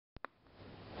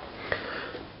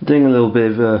Doing a little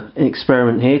bit of an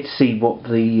experiment here to see what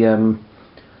the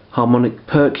harmonic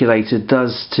percolator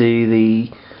does to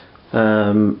the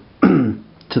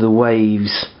to the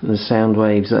waves, the sound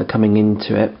waves that are coming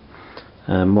into it.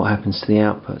 What happens to the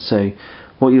output? So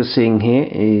what you're seeing here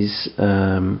is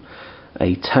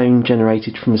a tone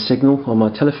generated from a signal on my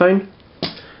telephone,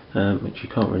 which you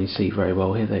can't really see very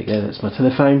well here. There you go, that's my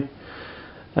telephone,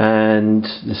 and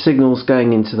the signal's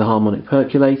going into the harmonic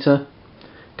percolator,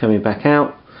 coming back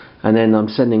out, and then I'm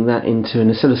sending that into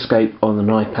an oscilloscope on an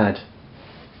iPad.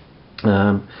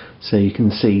 So you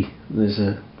can see there's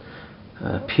a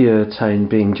pure tone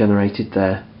being generated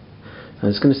there. I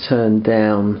was going to turn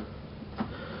down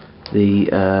the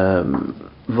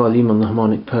volume on the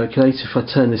harmonic percolator. If I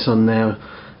turn this on now,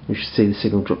 you should see the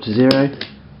signal drop to 0.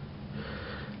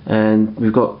 And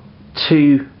we've got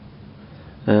two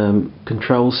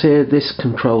controls here. This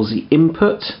controls the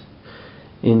input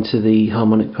into the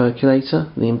harmonic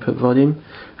percolator, the input volume,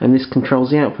 and this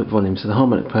controls the output volume. So the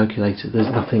harmonic percolator,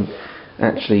 there's nothing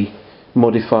actually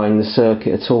modifying the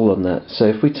circuit at all on that. So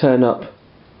if we turn up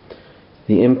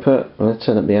the input, well, let's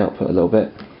turn up the output a little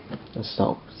bit. Let's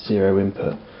start with 0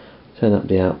 input, turn up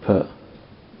the output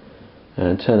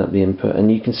and turn up the input,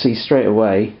 and you can see straight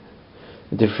away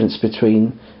the difference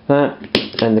between that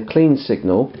and the clean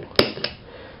signal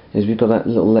is we've got that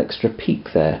little extra peak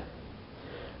there.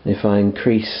 If I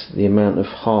increase the amount of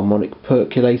harmonic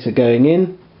percolator going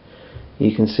in,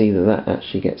 you can see that that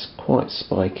actually gets quite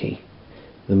spiky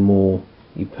the more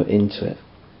you put into it.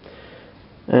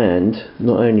 And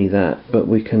not only that, but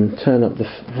we can turn up the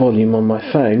volume on my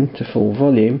phone to full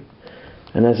volume,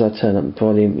 and as I turn up the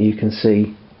volume you can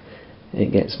see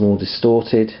it gets more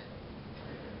distorted,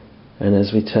 and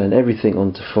as we turn everything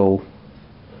onto full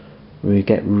we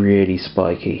get really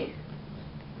spiky.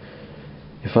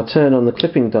 If I turn on the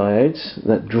clipping diodes,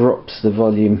 that drops the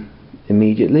volume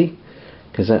immediately,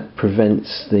 because that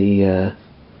prevents the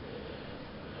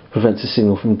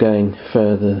signal from going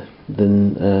further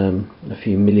than a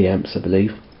few milliamps, I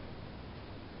believe.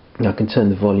 And I can turn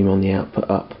the volume on the output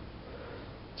up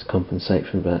to compensate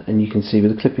for that, and you can see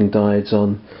with the clipping diodes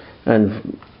on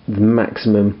and the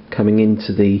maximum coming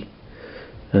into the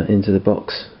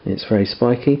box, it's very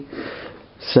spiky.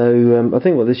 So I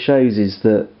think what this shows is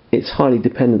that it's highly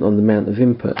dependent on the amount of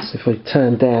inputs. If I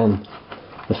turn down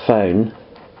the phone,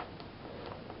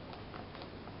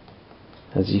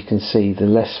 as you can see, the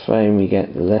less phone we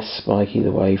get, the less spiky the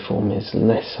waveform is, the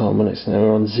less harmonics. Now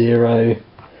we're on 0.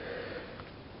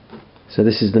 So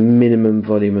this is the minimum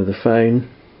volume of the phone.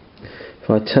 If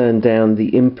I turn down the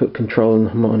input control on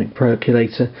the harmonic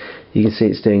percolator, you can see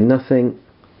it's doing nothing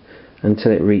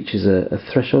until it reaches a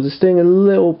threshold. It's doing a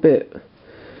little bit,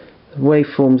 the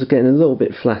waveforms are getting a little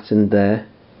bit flattened there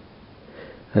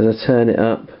as I turn it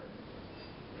up,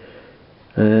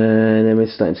 and then we're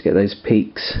starting to get those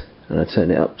peaks, and I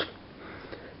turn it up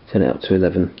to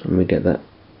 11, and we get that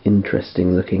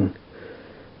interesting looking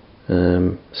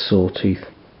sawtooth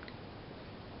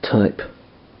type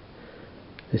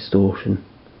distortion.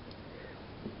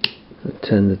 I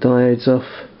turn the diodes off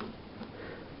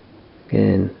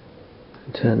again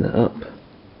and turn that up.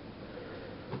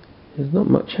 There's not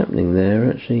much happening there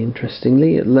actually,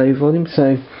 interestingly, at low volume.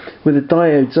 So with the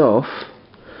diodes off,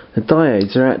 the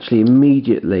diodes are actually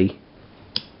immediately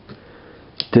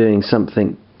doing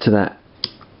something to that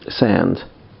sound,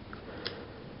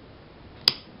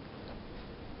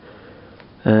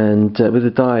 and with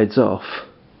the diodes off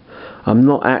I'm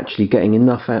not actually getting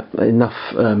enough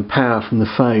power from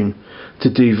the phone to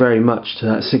do very much to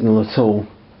that signal at all.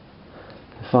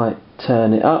 If I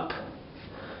turn it up,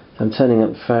 I'm turning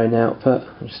up the phone output.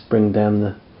 I'll just bring down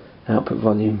the output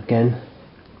volume again,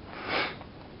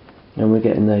 and we're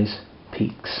getting those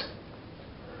peaks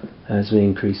as we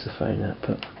increase the phone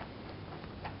output.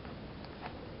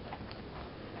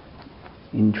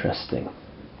 Interesting.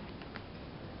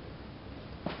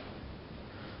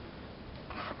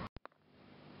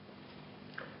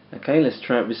 Okay, let's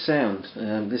try it with sound.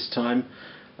 This time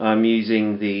I'm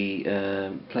using the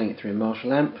playing it through a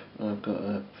Marshall amp. I've got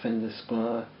a Fender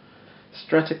Squier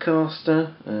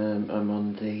Stratocaster. I'm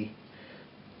on the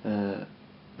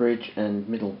bridge and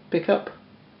middle pickup.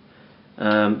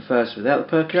 First without the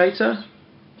percolator.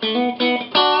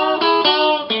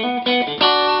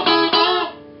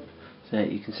 So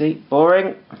you can see,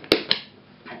 boring.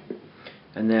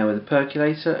 And now with the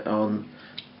percolator on,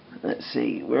 let's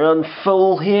see, we're on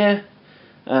full here.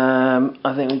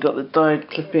 I think we've got the diode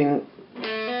clipping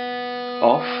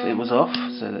off. It was off,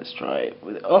 so let's try it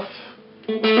with it off.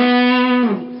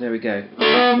 There we go.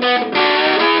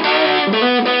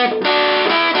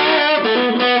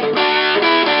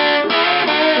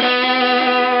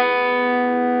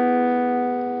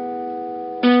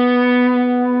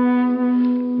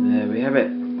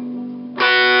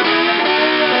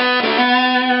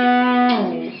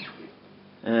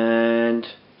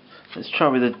 Let's try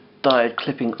with the diode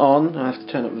clipping on. I have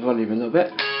to turn up the volume a little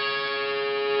bit.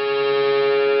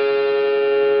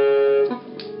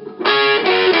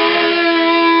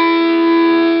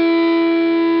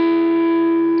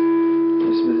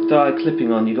 With the diode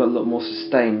clipping on, you've got a lot more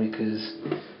sustain because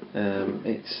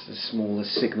it's a smaller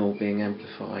signal being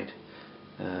amplified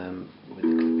with the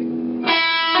clipping.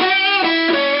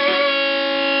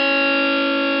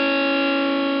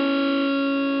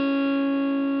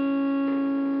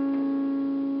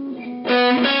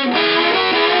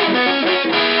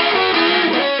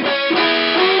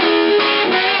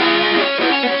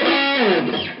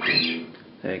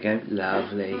 There we go,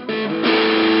 lovely.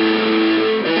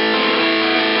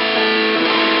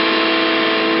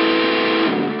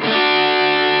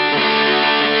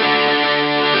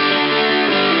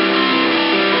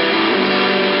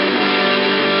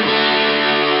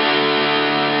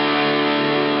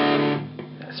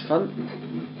 That's fun.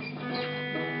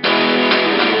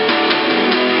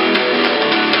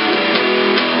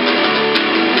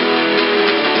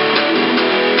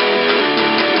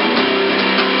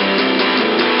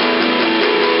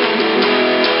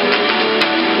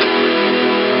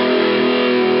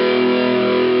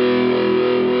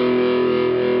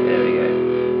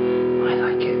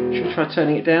 Try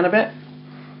turning it down a bit.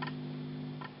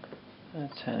 I'll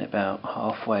turn it about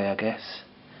halfway, I guess.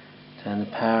 Turn the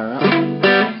power up.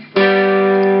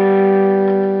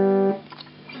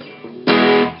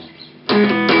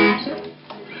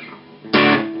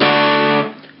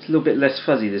 It's a little bit less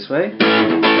fuzzy this way.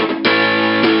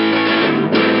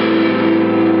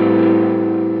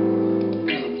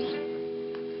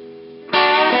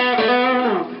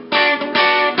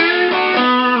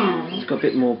 It's got a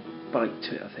bit more bite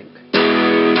to it, I think.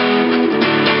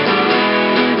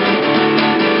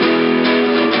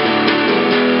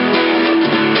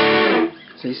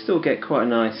 So you still get quite a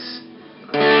nice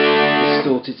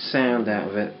distorted sound out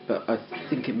of it, but I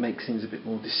think it makes things a bit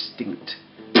more distinct.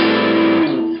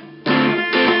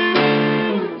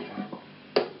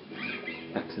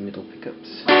 Back to the middle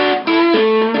pickups.